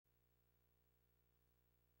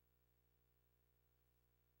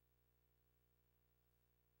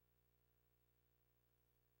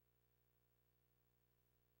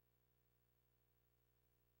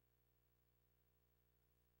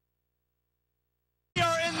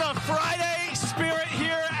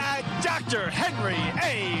Dr. Henry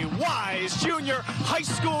A. Wise Jr. High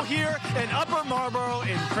School here in Upper Marlboro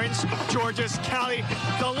in Prince George's County.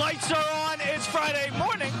 The lights are on. It's Friday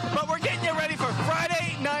morning, but we're getting you ready for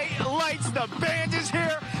Friday Night Lights. The band is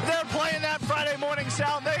here. They're playing that Friday morning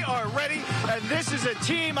sound. They are ready, and this is a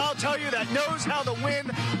team, I'll tell you, that knows how to win.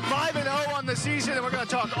 5-0 on the season, and we're going to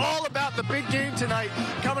talk all about the big game tonight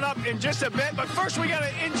coming up in just a bit. But first, we got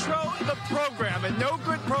to intro the program, and no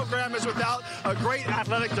good program is without a great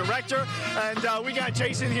athletic director. And we got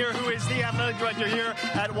Jason here, who is the athletic director here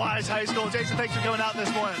at Wise High School. Jason, thanks for coming out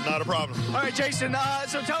this morning. Not a problem. All right, Jason,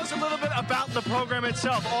 so tell us a little bit about the program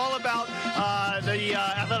itself, all about the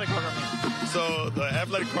athletic program. So the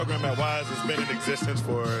athletic program at Wise has been in existence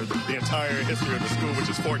for the entire history of the school, which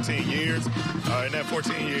is 14 years. In that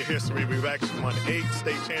 14-year history, we've actually won 8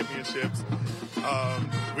 state championships.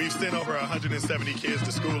 We've sent over 170 kids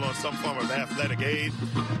to school on some form of athletic aid.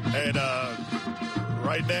 And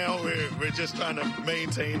right now, we're just trying to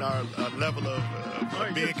maintain our level of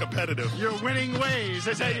being competitive. Your winning ways.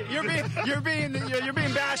 You're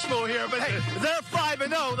being bashful here, but hey, they're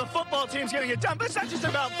 5-0. The football team's getting it done, but it's not just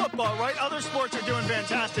about football, right? Other sports are doing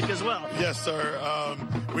fantastic as well. Yes, sir.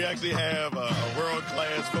 We actually have a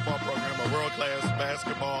world-class football program, a world-class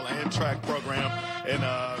basketball and track program, and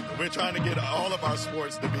we're trying to get all of our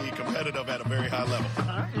sports to be competitive at a very high level.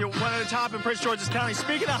 You're one of the top in Prince George's County.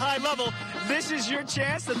 Speaking of high level, this is your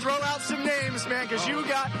chance to throw out some names, man, because you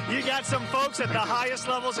got some folks at the highest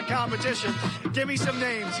levels of competition. Give me some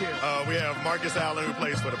names here. We have Marcus Allen, who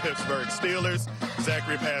plays for the Pittsburgh Steelers,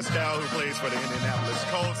 Zachary Pascal, who plays for the Indianapolis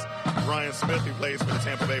Colts, Ryan Smith, who plays for the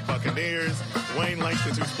Tampa Bay Buccaneers, Wayne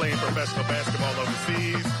Langston, who's playing professional basketball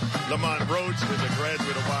overseas, Lamont Roach is a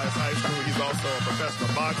graduate of Wise High School. He's also a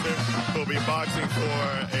professional boxer who'll be boxing for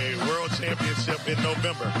a world championship in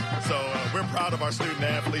November. So we're proud of our student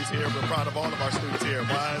athletes here. We're proud of all of our students here at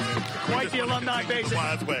Wise. And quite the alumni base.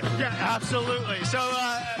 Wise way. Yeah, absolutely. So,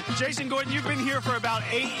 Jason Gordon, you've been here for about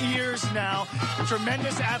 8 years now.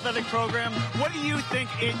 Tremendous athletic program. What do you think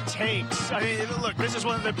it takes? I mean, look, this is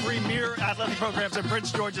one of the premier athletic programs in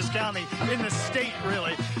Prince George's County, in the state,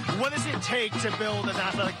 really. What does it take to build an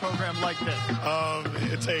athletic program like this?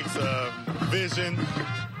 It takes vision.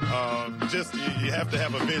 You have to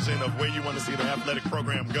have a vision of where you want to see the athletic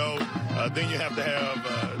program go. Then you have to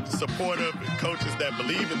have supportive coaches that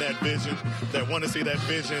believe in that vision, that want to see that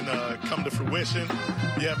vision come to fruition.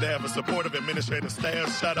 You have to have a supportive administrative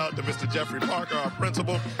staff. Shout out to Mr. Jeffrey Parker, our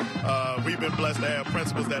principal. We've been blessed to have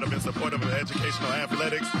principals that have been supportive of educational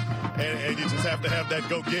athletics, and you just have to have that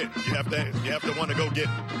go-get. You have to want to go get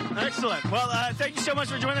it. Excellent. Well, thank you so much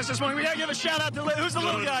for joining us this morning. We got to give a shout-out to who's the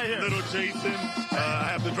little guy here? Little Jason. I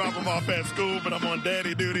have to drop him off at school, but I'm on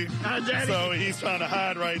daddy duty. Daddy. So he's trying to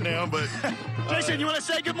hide right now. But Jason, you want to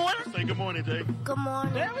say good morning? Say good morning, Jay. Good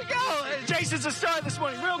morning. There we go. Jason's a star this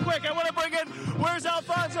morning. Real quick, I want to bring in, where's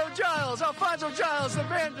Alfonso Giles? Alfonso Giles, the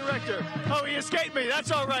band director. Oh, he escaped me.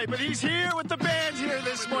 That's all right. But he's here with the band here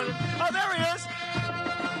this morning. Oh, there he is.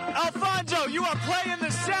 Alfonso, you are playing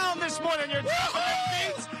the sound this morning.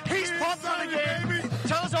 He's pumped for the game.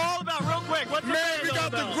 Tell us all about, real quick, what the band we is all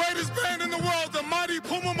got about. the greatest band in the world, the Mighty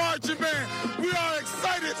Puma Marching Band. We are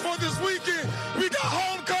excited for this weekend. We got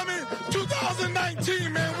homecoming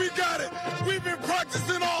 2019, man. We got it. We've been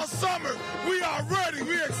practicing all summer. We are ready.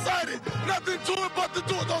 We're excited. Nothing to it but to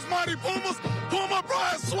do it. Those Mighty Pumas. Puma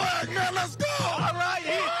Brian swag, man. Let's go. All right,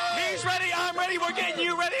 he's ready. I'm ready. We're getting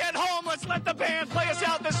you ready at home. Let's let the band play us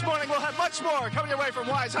out this morning. We'll have much more coming your way from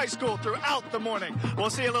Wise High School throughout the morning. We'll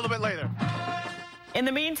see you a little bit later. In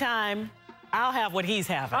the meantime, I'll have what he's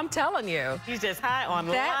having. I'm telling you. He's just high on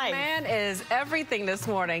life. That man is everything this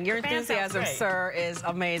morning. Your enthusiasm, sir, is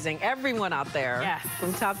amazing. Everyone out there. Yes.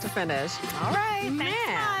 From top to finish. All right. Man.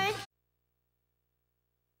 Thanks, Mike.